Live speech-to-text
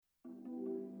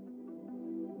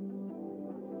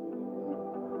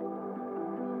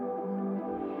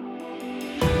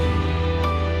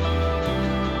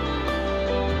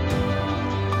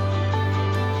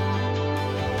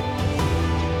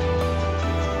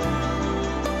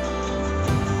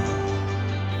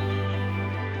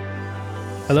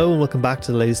Hello and welcome back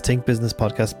to the latest Think Business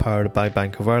podcast powered by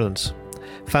Bank of Ireland.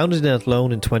 Founded in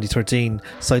Athlone in 2013,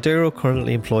 Sidero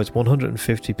currently employs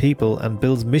 150 people and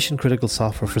builds mission-critical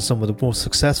software for some of the most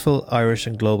successful Irish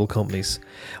and global companies.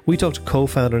 We talked to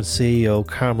co-founder and CEO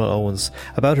Carmel Owens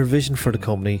about her vision for the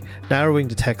company, narrowing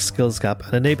the tech skills gap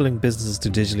and enabling businesses to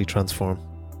digitally transform.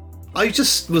 I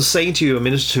just was saying to you a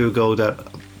minute or two ago that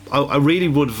I really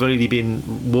would have really been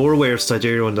more aware of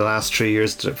Sidero in the last 3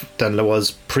 years than I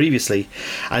was previously.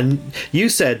 And you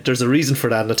said there's a reason for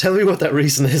that. Now tell me what that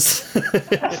reason is.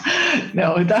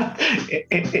 No,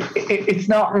 it's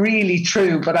not really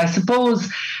true. But I suppose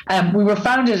we were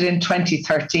founded in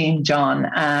 2013,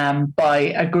 John, by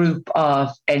a group of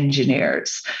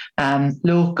engineers,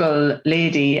 local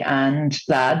lady and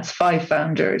lads, 5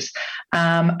 founders.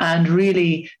 And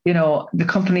really, you know, the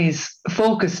company's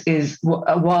focus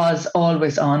was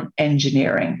always on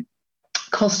engineering,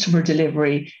 customer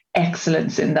delivery,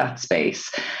 excellence in that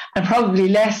space, and probably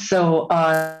less so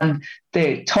on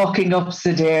the talking up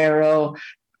Sidero,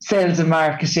 sales and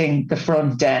marketing, the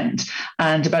front end.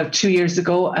 And about 2 years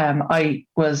ago, I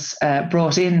was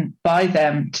brought in by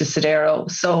them to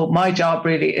Sidero. So my job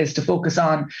really is to focus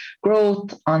on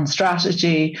growth, on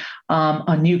strategy,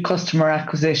 on new customer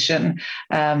acquisition.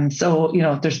 So, you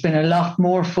know, there's been a lot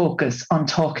more focus on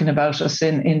talking about us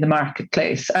in the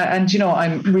marketplace. And, you know,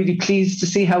 I'm really pleased to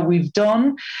see how we've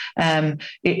done.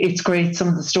 It's great, some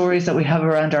of the stories that we have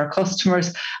around our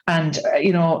customers. And,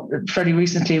 you know, fairly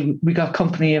recently, we got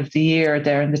Company of the Year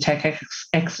there in the Tech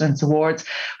Excellence Awards,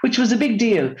 which was a big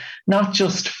deal, not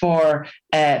just for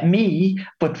me,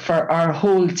 but for our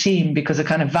whole team, because it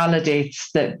kind of validates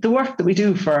the work that we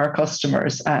do for our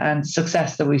customers and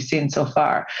success that we've seen so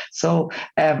far. So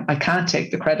I can't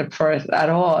take the credit for it at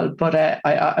all, but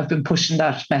I've been pushing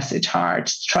that message hard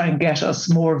to try and get us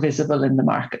more visible in the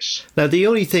market. Now, the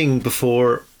only thing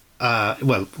before,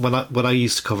 when I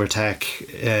used to cover tech,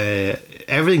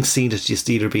 everything seemed to just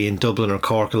either be in Dublin or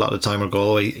Cork a lot of the time, or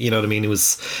Galway. You know what I mean?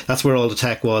 That's where all the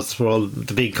tech was. That's where all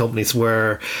the big companies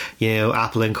were. You know,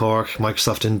 Apple in Cork,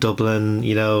 Microsoft in Dublin.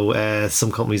 You know,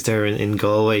 some companies there in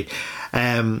Galway.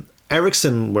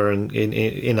 Ericsson were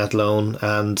in Athlone,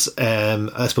 and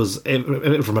I suppose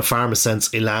from a pharma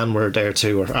sense, Elan were there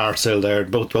too, or are still there.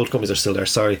 Both companies are still there.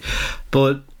 Sorry,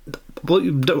 but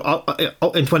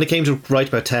and when it came to write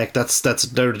about tech,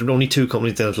 there are only 2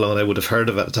 companies in Athlone I would have heard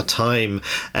of at the time.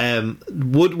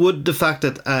 Would the fact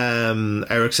that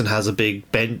Ericsson has a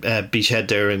big beachhead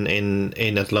there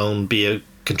in Athlone be a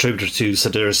contributor to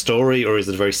Sidero's story, or is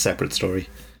it a very separate story?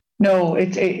 No,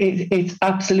 it's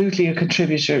absolutely a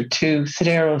contributor to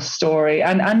Sidero's story,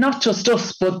 and not just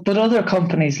us, but other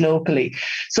companies locally.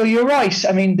 So you're right.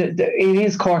 I mean, it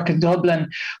is Cork and Dublin,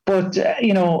 but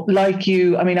you know, like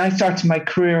you, I mean, I started my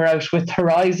career out with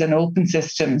Horizon Open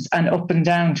Systems and up and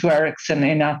down to Ericsson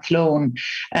in Athlone.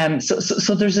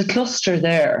 So there's a cluster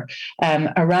there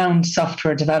around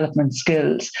software development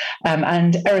skills,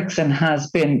 and Ericsson has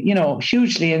been, you know,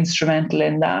 hugely instrumental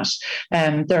in that.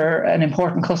 They're an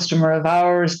important customer of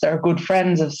ours. They're good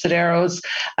friends of Sidero's,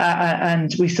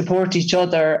 and we support each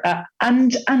other.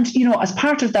 And you know, as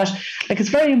part of that, like, it's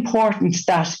very important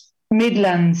that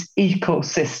Midlands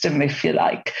ecosystem, if you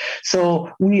like. So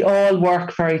we all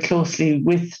work very closely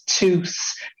with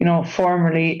TUS, you know,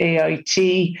 formerly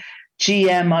AIT,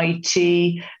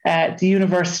 GMIT, the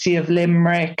University of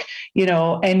Limerick, you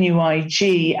know,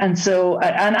 NUIG, and so,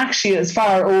 and actually as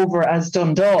far over as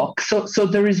Dundalk. So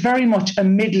there is very much a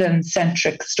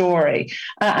Midland-centric story,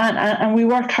 and we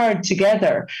work hard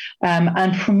together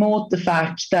and promote the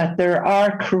fact that there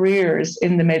are careers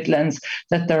in the Midlands,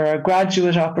 that there are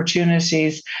graduate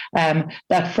opportunities,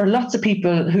 that for lots of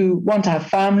people who want to have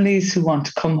families, who want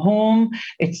to come home,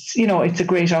 it's, you know, it's a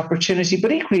great opportunity,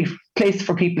 but equally place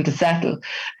for people to settle,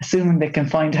 assuming they can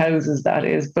find houses, that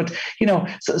is. But, you know,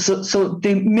 so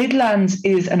the Midlands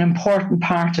is an important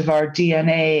part of our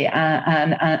DNA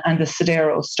and the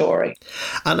Sidero story.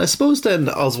 And I suppose then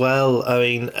as well, I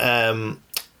mean,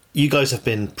 you guys have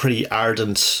been pretty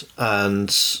ardent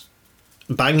and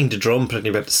banging the drum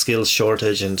particularly about the skills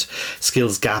shortage and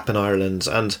skills gap in Ireland.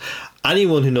 And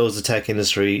anyone who knows the tech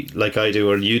industry like I do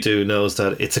or you do knows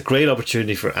that it's a great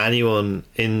opportunity for anyone,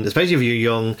 especially if you're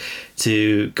young,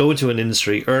 to go into an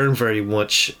industry, earn very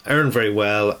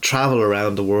well, travel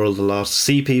around the world a lot,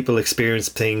 see people, experience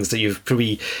things that you've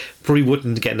probably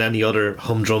wouldn't get in any other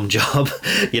humdrum job,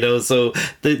 you know. So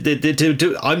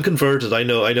I'm converted. I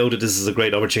know that this is a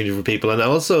great opportunity for people. And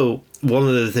also, one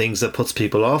of the things that puts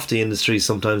people off the industry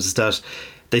sometimes is that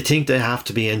they think they have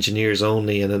to be engineers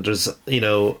only, and then there's, you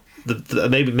know,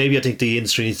 maybe I think the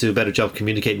industry needs to do a better job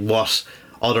communicating what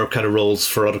other kind of roles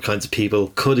for other kinds of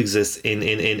people could exist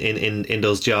in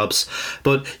those jobs.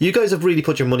 But you guys have really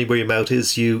put your money where your mouth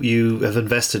is. You have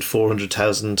invested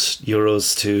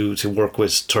 €400,000 to work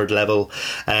with Third Level.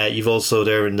 You've also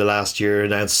there in the last year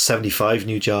announced 75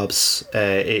 new jobs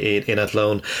in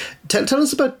Athlone. Tell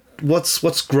us about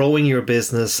what's growing your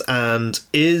business, and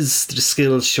is the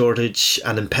skills shortage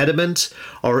an impediment,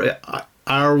 or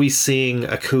are we seeing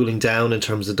a cooling down in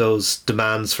terms of those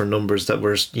demands for numbers that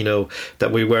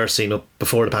we were seeing up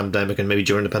before the pandemic and maybe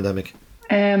during the pandemic?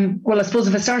 Well, I suppose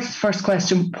if I start with the first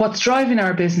question, what's driving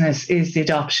our business is the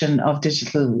adoption of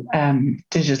digital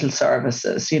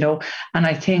services, and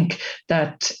I think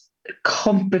that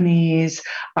companies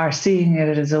are seeing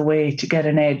it as a way to get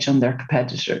an edge on their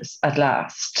competitors at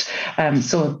last.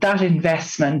 So that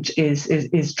investment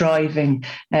is driving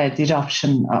the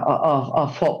adoption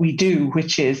of what we do,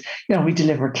 which is, we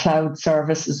deliver cloud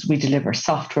services, we deliver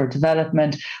software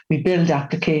development, we build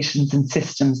applications and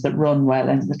systems that run well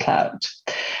in the cloud.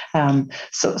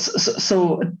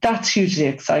 So that's hugely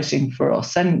exciting for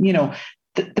us. And,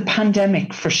 the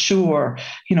pandemic for sure,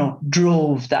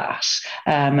 drove that.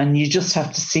 And you just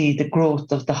have to see the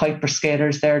growth of the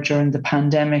hyperscalers there during the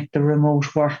pandemic, the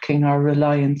remote working, our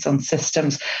reliance on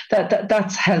systems.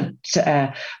 That's helped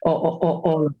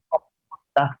all of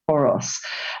that for us.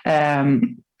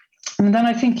 And then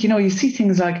I think, you see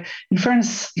things like, in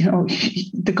fairness,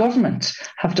 the government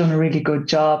have done a really good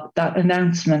job. That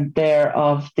announcement there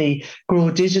of the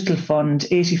Grow Digital Fund,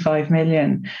 85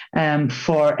 million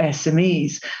for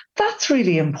SMEs, that's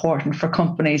really important for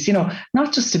companies,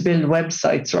 not just to build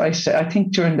websites, right? I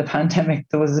think during the pandemic,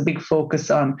 there was a big focus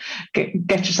on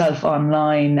get yourself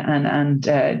online and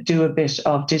do a bit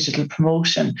of digital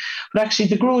promotion. But actually,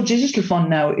 the Grow Digital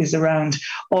Fund now is around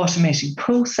automating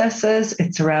processes.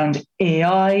 It's around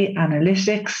AI,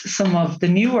 analytics, some of the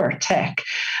newer tech.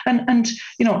 And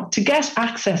to get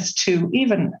access to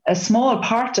even a small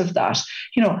part of that,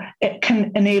 it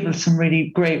can enable some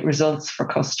really great results for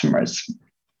customers.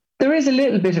 There is a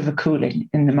little bit of a cooling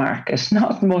in the market,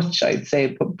 not much, I'd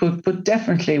say, but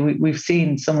definitely we've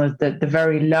seen some of the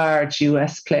very large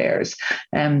US players.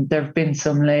 There have been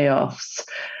some layoffs.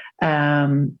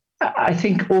 I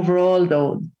think overall,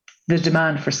 though, the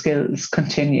demand for skills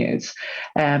continues.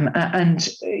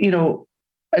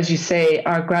 As you say,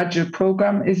 our graduate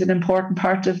program is an important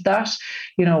part of that.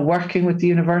 Working with the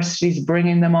universities,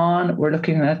 bringing them on. We're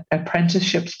looking at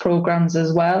apprenticeships programs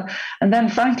as well. And then,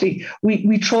 frankly,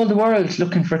 we troll the world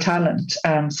looking for talent.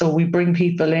 So we bring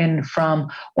people in from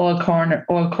all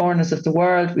corners of the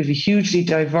world. We have a hugely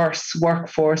diverse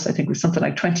workforce. I think we've something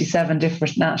like 27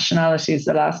 different nationalities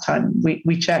the last time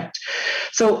we checked.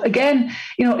 So again,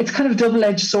 it's kind of a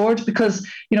double-edged sword because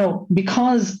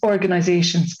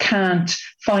organizations can't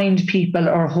find people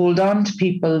or hold on to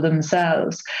people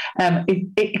themselves,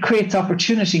 it creates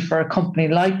opportunity for a company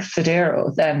like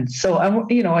Sodero then. So,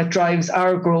 it drives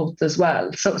our growth as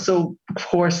well. So of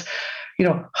course,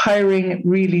 hiring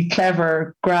really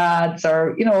clever grads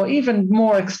or, even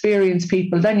more experienced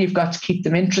people, then you've got to keep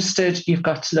them interested. You've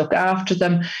got to look after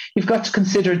them. You've got to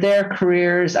consider their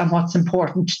careers and what's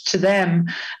important to them.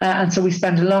 And so we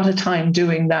spend a lot of time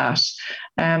doing that.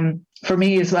 For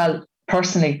me as well,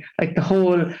 personally, like the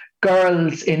whole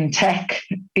girls in tech,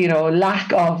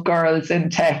 lack of girls in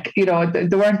tech,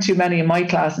 there weren't too many in my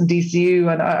class in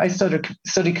DCU, and I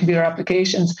studied computer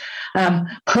applications.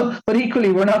 But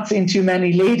equally, we're not seeing too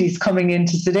many ladies coming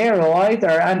into Sodero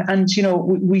either. And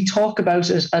we talk about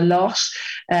it a lot.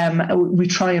 We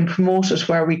try and promote it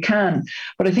where we can.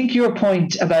 But I think your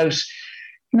point about,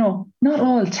 not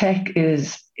all tech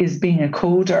is being a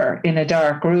coder in a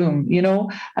dark room.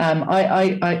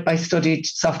 I studied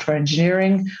software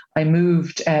engineering. I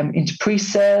moved into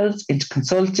pre-sales, into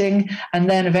consulting, and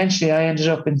then eventually I ended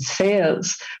up in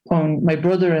sales when my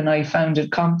brother and I founded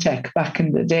Comtech back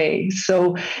in the day.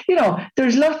 So,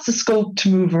 there's lots of scope to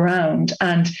move around.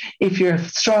 And if you have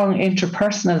strong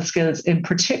interpersonal skills in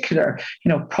particular,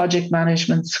 project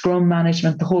management, scrum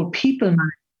management, the whole people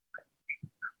management,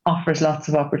 offers lots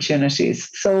of opportunities.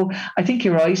 So I think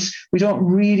you're right. We don't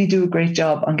really do a great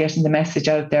job on getting the message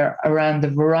out there around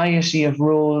the variety of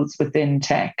roles within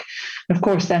tech. And of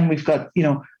course, then we've got,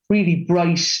 really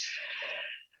bright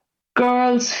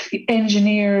girls,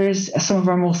 engineers. Some of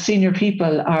our most senior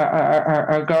people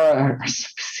are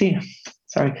girls.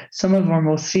 Some of our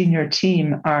most senior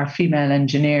team are female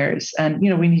engineers. And,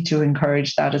 we need to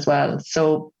encourage that as well.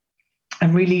 So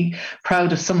I'm really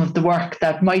proud of some of the work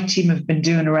that my team have been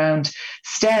doing around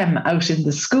STEM out in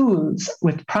the schools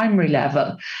with primary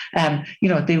level.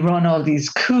 They run all these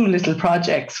cool little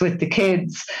projects with the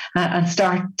kids and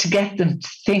start to get them to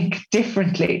think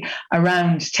differently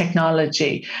around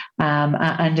technology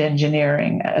and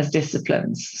engineering as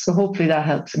disciplines. So hopefully that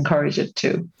helps encourage it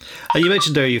too. You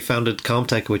mentioned there you founded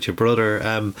Comtech with your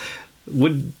brother.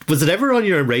 Was it ever on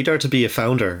your radar to be a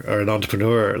founder or an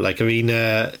entrepreneur? Like, I mean,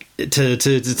 as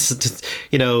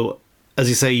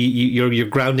you say, your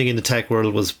grounding in the tech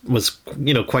world was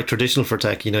quite traditional for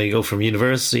tech. You go from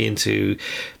university into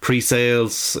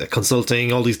pre-sales,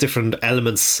 consulting, all these different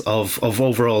elements of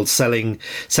overall selling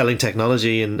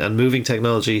technology and moving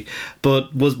technology.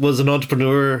 But was an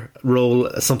entrepreneur role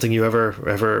something you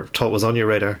ever thought was on your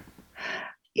radar?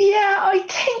 Yeah, I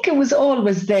think it was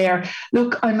always there.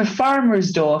 Look, I'm a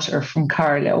farmer's daughter from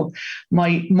Carlow.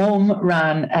 My mum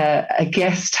ran a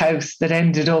guest house that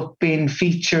ended up being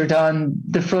featured on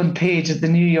the front page of the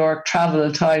New York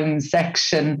Travel Times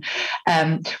section.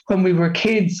 When we were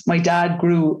kids, my dad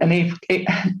grew when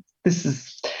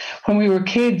we were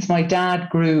kids, my dad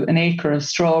grew an acre of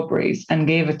strawberries and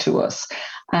gave it to us.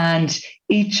 And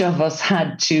each of us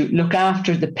had to look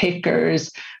after the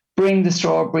pickers, bring the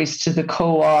strawberries to the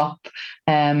co-op.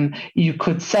 You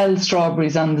could sell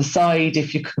strawberries on the side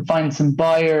if you could find some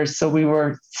buyers. So we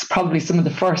were probably some of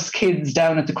the first kids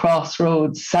down at the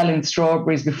crossroads selling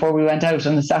strawberries before we went out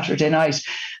on a Saturday night.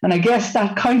 And I guess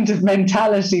that kind of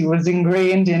mentality was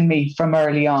ingrained in me from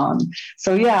early on.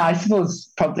 So yeah, I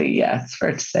suppose probably, yeah, it's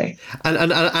fair to say. And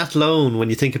at Athlone, when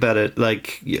you think about it,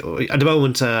 like at the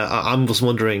moment, I'm just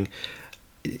wondering,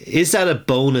 is that a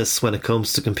bonus when it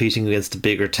comes to competing against the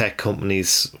bigger tech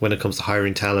companies when it comes to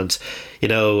hiring talent?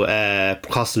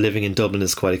 Cost of living in Dublin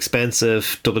is quite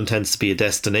expensive. Dublin tends to be a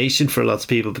destination for lots of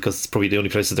people because it's probably the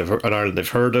only place in Ireland they've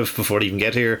heard of before they even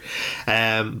get here.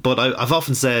 But I've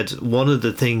often said one of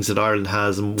the things that Ireland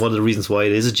has, and one of the reasons why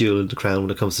it is a jewel in the crown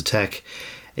when it comes to tech,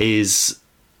 is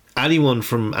anyone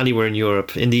from anywhere in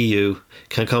Europe, in the EU,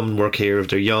 can come and work here if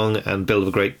they're young and build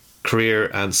a great career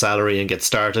and salary and get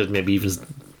started, maybe even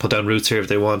put down roots here if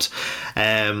they want.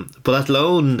 But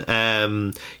Athlone,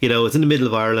 it's in the middle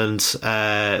of Ireland.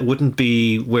 Wouldn't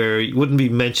be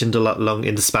mentioned a lot long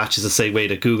in dispatches the same way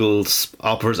that Google's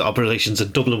operations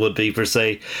in Dublin would be per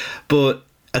se. But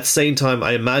at the same time,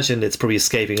 I imagine it's probably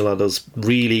escaping a lot of those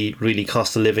really, really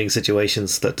cost of living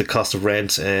situations, that the cost of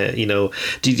rent. Do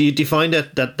you find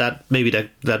that maybe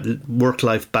that work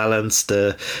life balance,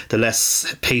 the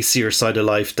less pacier side of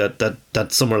life that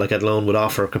somewhere like Athlone would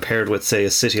offer compared with, say, a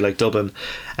city like Dublin,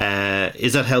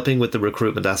 is that helping with the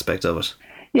recruitment aspect of it?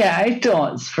 Yeah, it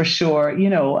does, for sure.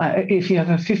 If you have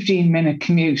a 15-minute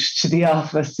commute to the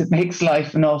office, it makes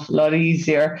life an awful lot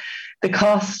easier. The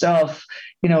cost of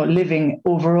living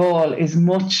overall is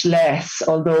much less,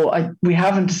 although we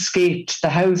haven't escaped the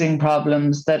housing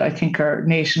problems that I think are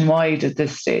nationwide at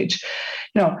this stage.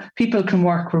 People can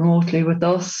work remotely with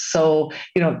us, so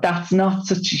that's not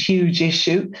such a huge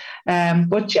issue.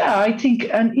 But yeah, I think,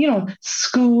 and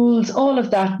schools, all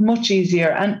of that, much easier.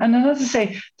 And as I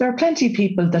say, there are plenty of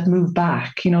people that move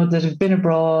back, that have been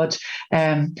abroad,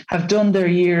 have done their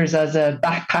years as a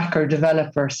backpacker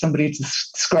developer. Somebody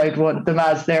described one of them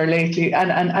as there lately,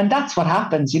 and that's what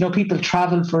happens. People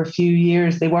travel for a few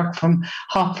years, they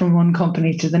hop from one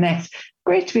company to the next.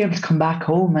 Great to be able to come back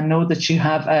home and know that you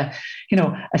have a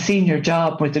senior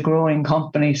job with a growing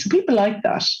company. So people like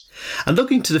that. And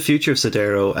looking to the future of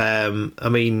Sodero,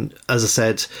 as I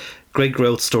said, great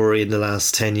growth story in the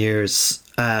last 10 years.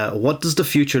 What does the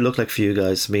future look like for you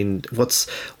guys?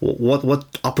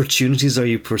 What opportunities are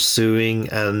you pursuing,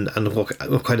 and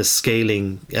what kind of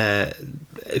scaling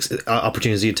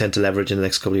opportunities do you intend to leverage in the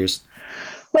next couple of years?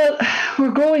 Well,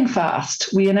 we're growing fast.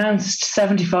 We announced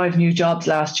 75 new jobs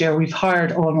last year. We've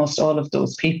hired almost all of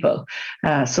those people.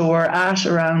 So we're at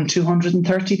around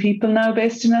 230 people now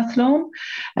based in Athlone.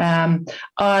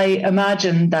 I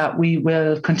imagine that we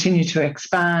will continue to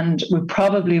expand. We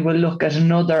probably will look at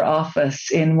another office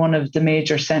in one of the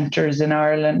major centres in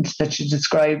Ireland that you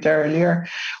described earlier.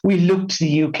 We look to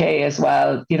the UK as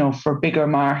well, for bigger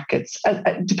markets,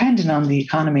 depending on the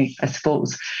economy, I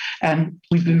suppose.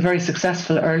 We've been very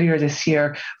successful earlier this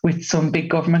year with some big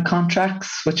government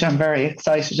contracts, which I'm very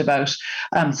excited about.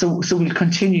 So we'll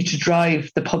continue to drive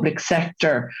the public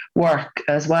sector work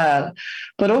as well.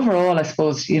 But overall, I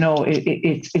suppose,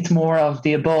 it's more of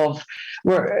the above.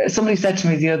 Somebody said to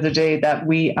me the other day that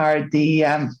we are the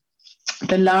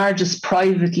largest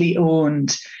privately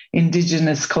owned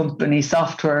Indigenous company,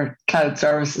 software cloud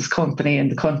services company in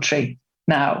the country.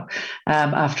 now,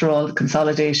 after all the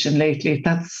consolidation lately.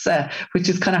 That's which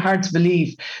is kind of hard to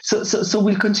believe. So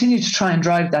we'll continue to try and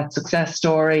drive that success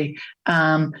story.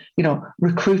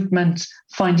 Recruitment,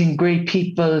 finding great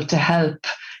people to help,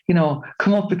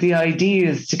 come up with the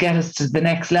ideas to get us to the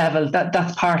next level.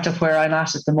 That's part of where I'm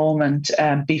at the moment,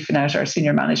 beefing out our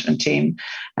senior management team.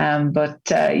 So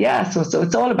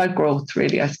it's all about growth,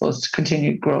 really, I suppose,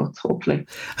 continued growth, hopefully.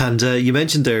 And you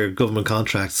mentioned their government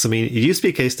contracts. I mean, it used to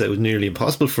be a case that it was nearly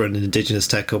impossible for an Indigenous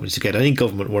tech company to get any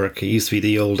government work. It used to be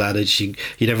the old adage, you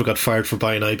never got fired for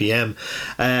buying IBM.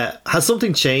 Has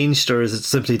something changed, or is it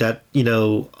simply that,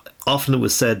 often it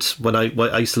was said, when I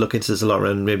used to look into this a lot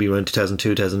around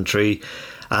 2002, 2003,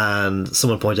 and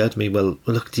someone pointed out to me, well,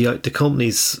 look, the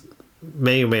companies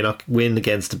may or may not win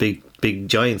against the big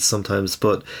giants sometimes,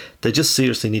 but they just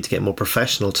seriously need to get more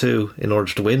professional too in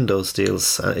order to win those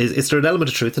deals. Is there an element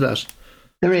of truth to that?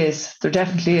 There is. There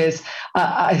definitely is.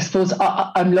 I suppose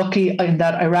I'm lucky in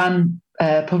that I ran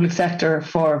public sector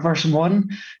for version 1,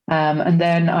 and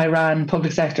then I ran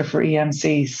public sector for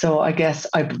EMC. So I guess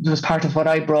was part of what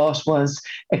I brought was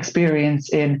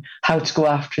experience in how to go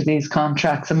after these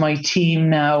contracts, and my team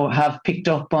now have picked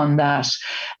up on that.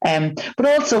 But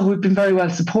also we've been very well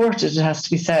supported, it has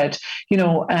to be said.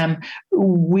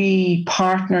 We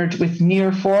partnered with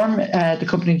Nearform, the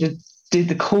company that did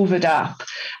the COVID app,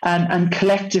 and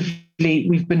collectively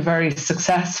we've been very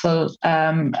successful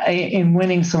in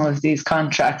winning some of these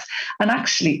contracts. And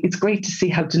actually, it's great to see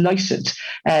how delighted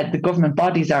the government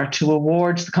bodies are to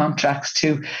award the contracts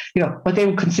to, what they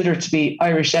would consider to be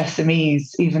Irish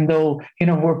SMEs, even though,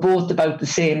 we're both about the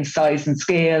same size and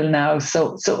scale now.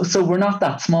 So we're not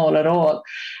that small at all.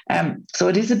 So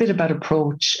it is a bit about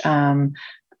approach.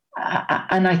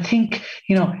 And I think,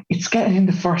 it's getting in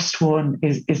the first one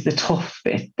is the tough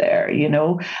bit there,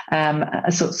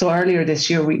 So earlier this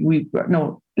year,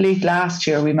 late last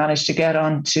year, we managed to get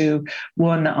onto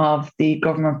one of the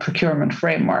government procurement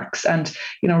frameworks. And,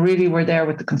 really we're there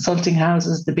with the consulting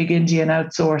houses, the big Indian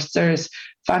outsourcers.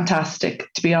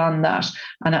 Fantastic to be on that,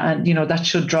 and that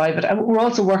should drive it. And we're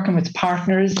also working with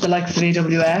partners, the likes of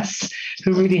AWS,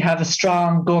 who really have a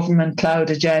strong government cloud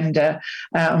agenda,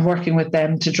 and working with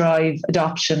them to drive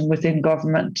adoption within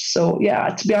government. So yeah,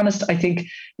 to be honest, I think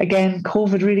again,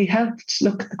 COVID really helped.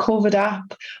 Look, the COVID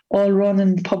app all run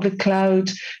in the public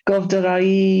cloud,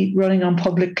 gov.ie running on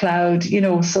public cloud.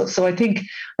 So I think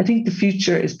the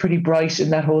future is pretty bright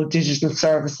in that whole digital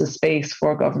services space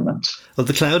for government. Well,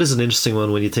 the cloud is an interesting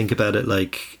one when you think about it.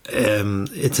 Like,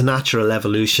 it's a natural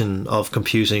evolution of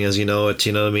computing, as you know it.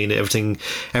 You know what I mean? Everything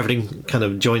kind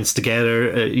of joins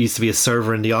together. It used to be a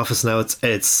server in the office. Now it's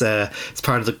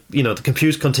part of the the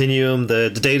compute continuum, the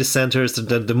data centers,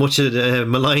 the much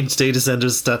maligned data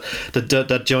centers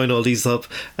that join all these up.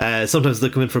 Sometimes they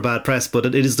come in for bad press, but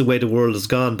it is the way the world has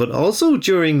gone. But also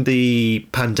during the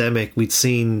pandemic, we'd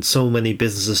seen so many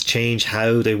businesses change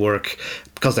how they work,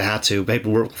 because they had to.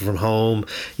 People work from home,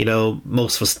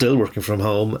 most of us still working from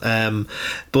home.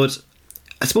 But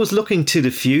I suppose looking to the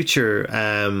future,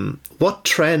 what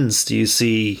trends do you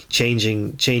see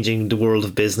changing the world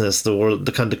of business,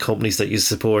 the kind of companies that you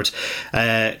support?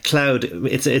 Cloud,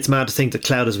 it's mad to think that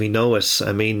cloud as we know it,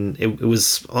 I mean, it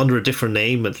was under a different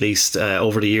name, at least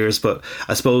over the years, but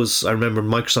I suppose I remember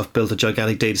Microsoft built a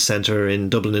gigantic data center in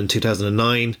Dublin in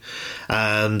 2009,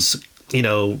 and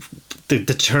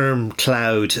the term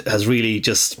cloud has really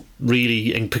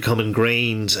become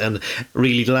ingrained, and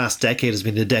really the last decade has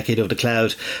been the decade of the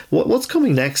cloud. What's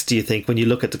coming next, do you think, when you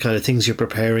look at the kind of things you're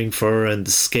preparing for and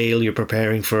the scale you're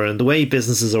preparing for and the way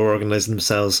businesses are organising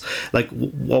themselves? Like,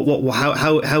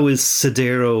 how is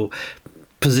Sedero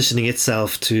positioning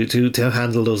itself to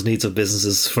handle those needs of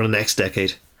businesses for the next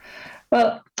decade?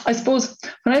 Well, I suppose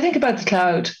when I think about the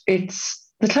cloud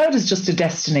is just a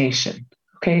destination.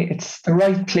 Okay, it's the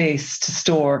right place to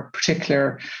store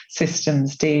particular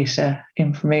systems, data,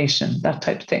 information, that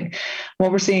type of thing.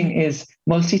 What we're seeing is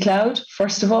multi-cloud,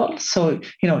 first of all. So,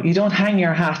 you don't hang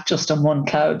your hat just on one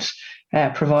cloud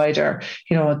provider.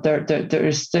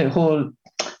 There's the whole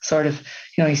sort of,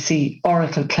 you see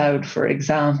Oracle Cloud, for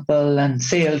example, and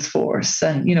Salesforce,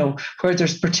 and, where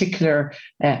there's particular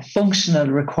functional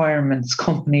requirements,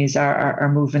 companies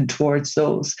are moving towards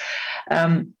those.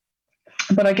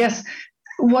 But I guess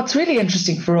what's really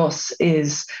interesting for us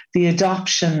is the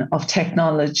adoption of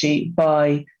technology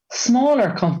by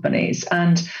smaller companies,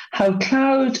 and how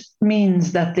cloud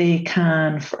means that they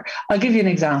can. I'll give you an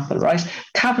example, right?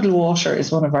 Capital Water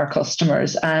is one of our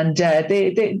customers, and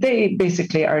they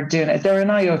basically are doing it. They're an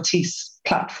IoT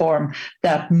platform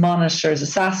that monitors, a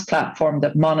SaaS platform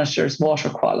that monitors water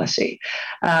quality.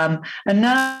 And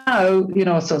now,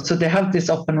 so they have this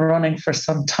up and running for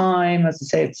some time. As I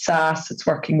say, it's SaaS, it's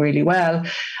working really well.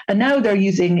 And now they're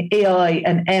using AI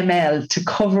and ML to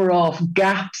cover off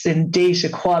gaps in data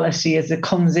quality as it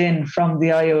comes in from the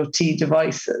IoT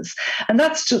devices. And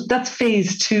that's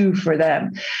phase 2 for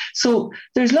them. So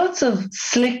there's lots of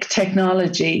slick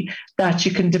technology that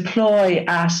you can deploy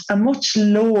at a much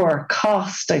lower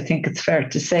cost, I think it's fair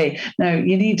to say. Now,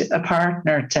 you need a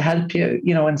partner to help you,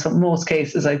 in most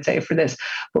cases, I'd say, for this.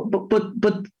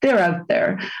 But they're out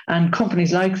there, and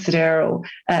companies like Cedero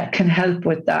can help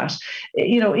with that.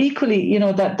 Equally,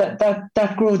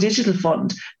 that Grow Digital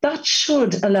Fund, that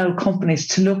should allow companies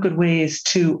to look at ways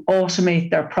to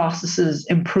automate their processes,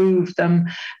 improve them.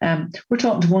 We're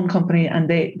talking to one company, and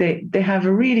they have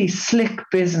a really slick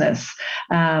business,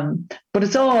 but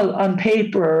it's all on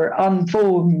paper, on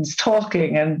phones,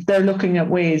 talking, and they're looking at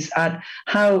ways at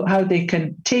how they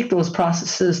can take those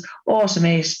processes,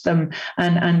 automate them,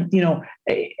 and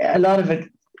a lot of it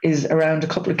is around a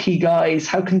couple of key guys.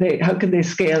 How can they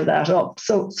scale that up?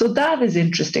 So that is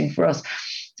interesting for us.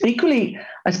 Equally,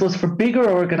 I suppose for bigger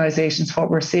organizations, what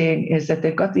we're seeing is that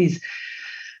they've got these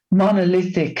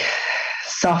monolithic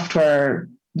software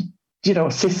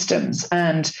systems,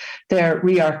 and they're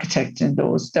re-architecting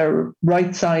those. They're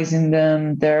right-sizing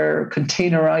them, they're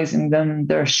containerizing them,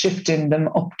 they're shifting them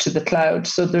up to the cloud.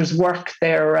 So there's work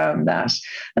there around that.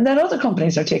 And then other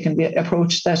companies are taking the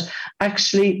approach that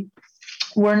actually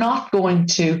we're not going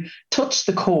to touch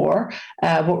the core.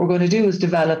 What we're going to do is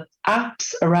develop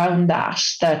apps around that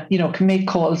can make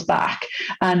calls back,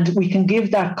 and we can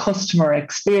give that customer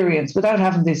experience without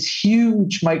having this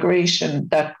huge migration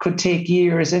that could take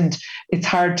years, and it's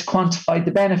hard to quantify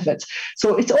the benefits.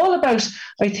 So it's all about,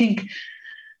 I think,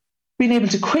 being able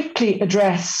to quickly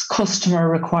address customer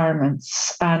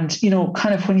requirements, and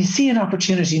kind of when you see an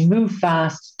opportunity, move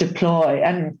fast, deploy.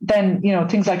 And then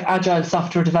things like agile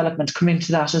software development come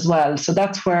into that as well. So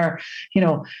that's where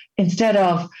instead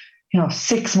of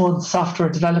 6 month software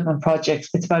development projects,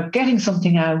 it's about getting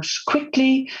something out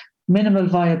quickly, minimal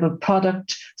viable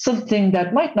product, something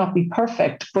that might not be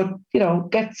perfect, but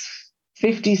gets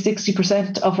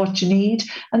 50-60% of what you need,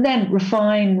 and then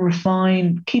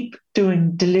refine, keep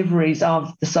doing deliveries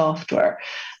of the software.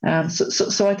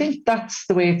 So I think that's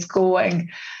the way it's going.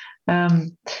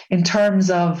 In terms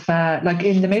of like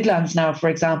in the Midlands now, for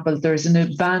example, there's an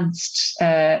advanced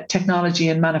technology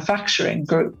and manufacturing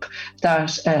group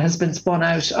that has been spun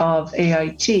out of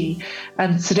AIT,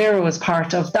 and Cedero is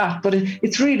part of that. But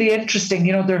it's really interesting.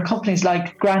 There are companies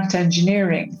like Grant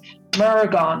Engineering,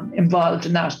 Mergon involved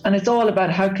in that, and it's all about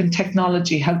how can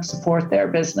technology help support their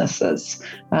businesses.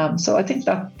 So I think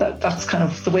that's kind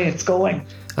of the way it's going.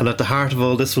 And at the heart of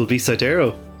all this will be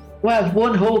Cedero. Well,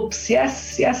 one hopes.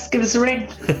 Yes, give us a ring.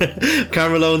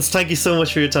 Carol Owens, thank you so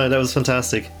much for your time. That was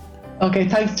fantastic. Okay,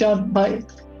 thanks, John. Bye.